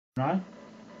Right.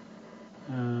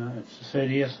 It's the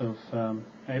 30th of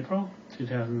April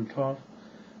 2012.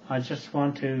 I just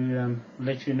want to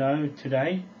let you know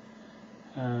today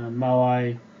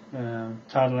Moai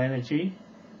Tidal Energy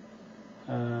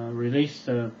released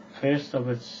the first of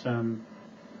its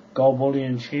gold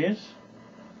bullion shares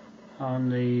on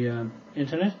the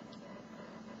internet,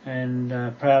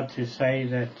 and proud to say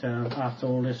that after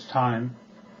all this time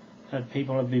that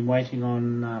people have been waiting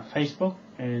on Facebook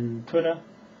and Twitter,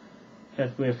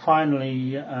 that we're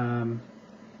finally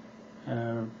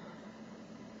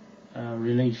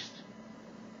released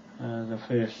the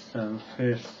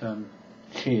first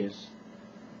shares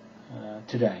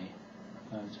today.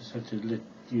 Just have to let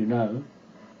you know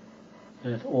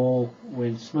that all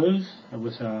went smooth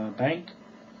with our bank,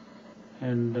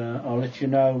 and I'll let you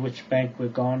know which bank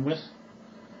we've gone with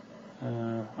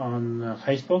on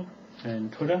Facebook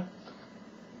and Twitter.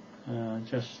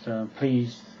 Just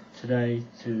pleased today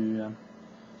to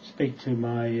speak to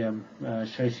my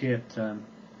associate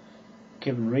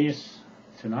Kevin Rees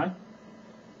tonight.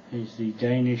 He's the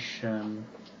Danish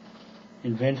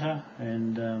inventor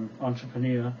and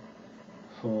entrepreneur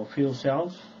for fuel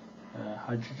cells,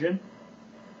 hydrogen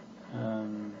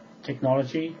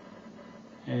technology,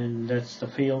 and that's the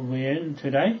field we're in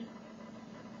today,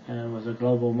 with a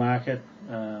global market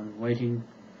waiting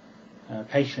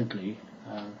patiently.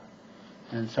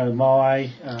 And so Moai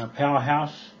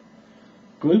Powerhouse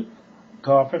Group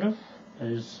Cooperative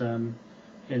is in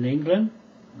England,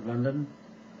 London,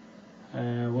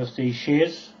 with the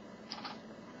shares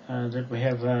that we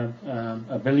have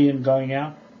a billion going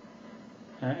out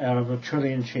of 1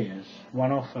 trillion shares.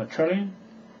 One off 1 trillion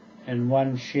and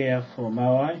one share for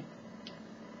Moai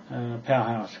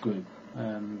Powerhouse Group.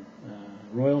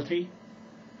 Royalty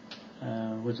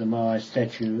with the Moai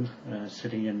statue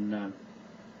sitting in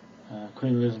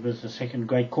Queen Elizabeth II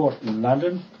Great Court in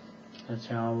London. That's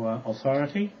our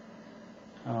authority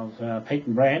of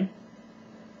patent brand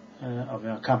of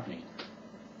our company.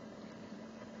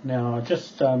 Now,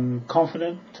 just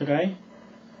confident today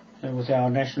with our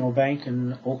national bank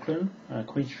in Auckland,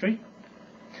 Queen Street,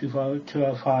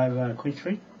 205 Queen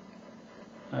Street,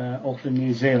 Auckland,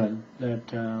 New Zealand,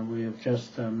 that we have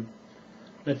just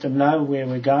let them know where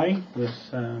we're going with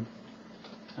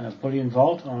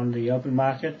BullionVault on the open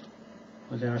market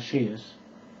with our shares,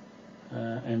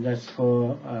 and that's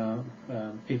for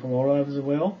people all over the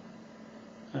world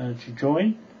to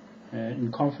join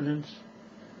in confidence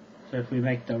that we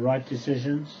make the right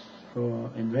decisions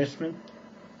for investment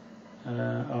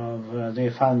of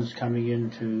their funds coming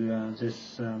into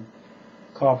this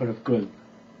cooperative group.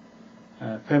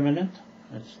 Permanent,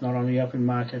 it's not on the open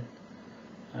market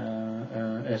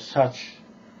as such,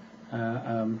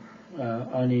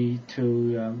 only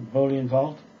to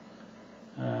BullionVault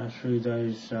through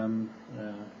those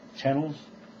channels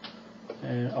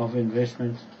of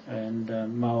investment, and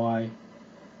Moai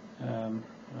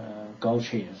gold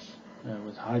shares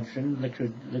with hydrogen,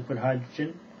 liquid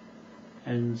hydrogen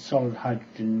and solid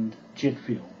hydrogen jet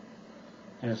fuel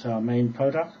as our main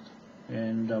product,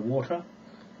 and water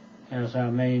as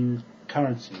our main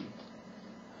currency,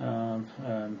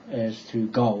 as to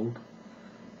gold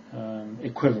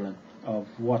equivalent of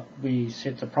what we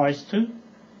set the price to.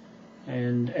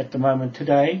 And at the moment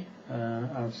today,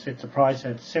 I've set the price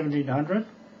at $1,700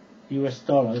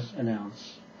 an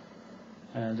ounce.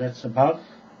 That's above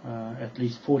at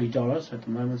least $40 at the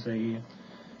moment. The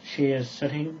shares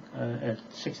sitting at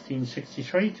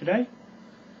 $16.63 today.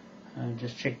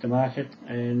 Just check the market,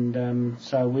 and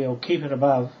so we'll keep it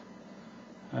above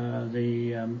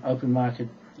the open market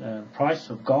price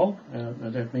of gold.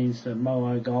 That means the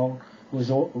Moai gold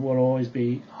will always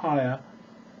be higher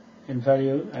in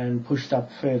value and pushed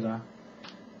up further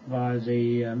by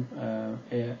the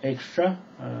extra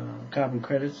carbon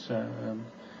credits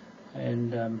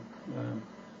and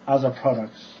other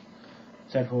products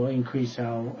that will increase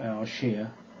our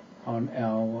share on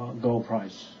our gold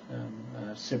price,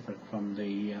 separate from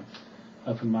the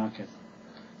open market.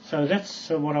 So that's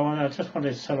what I just want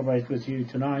to celebrate with you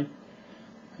tonight,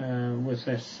 with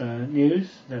this news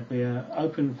that we are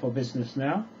open for business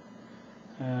now,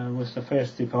 with the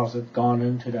first deposit gone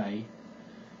in today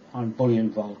on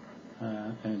BullionVault.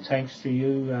 And thanks to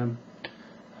you,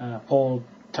 Paul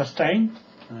Tustain,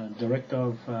 Director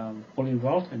of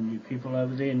BullionVault, and you people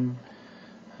over there in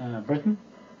Britain,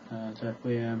 that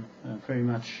we're very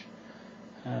much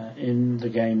in the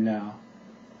game now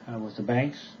with the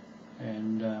banks,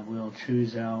 and we'll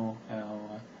choose our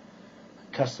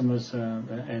customers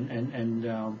and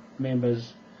our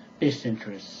members' best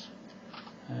interests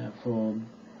for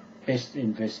best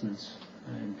investments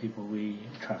in people we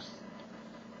trust.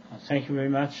 thank you very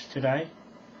much today,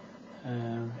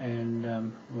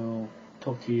 and we'll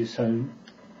talk to you soon.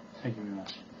 Thank you very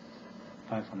much.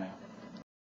 Bye for now.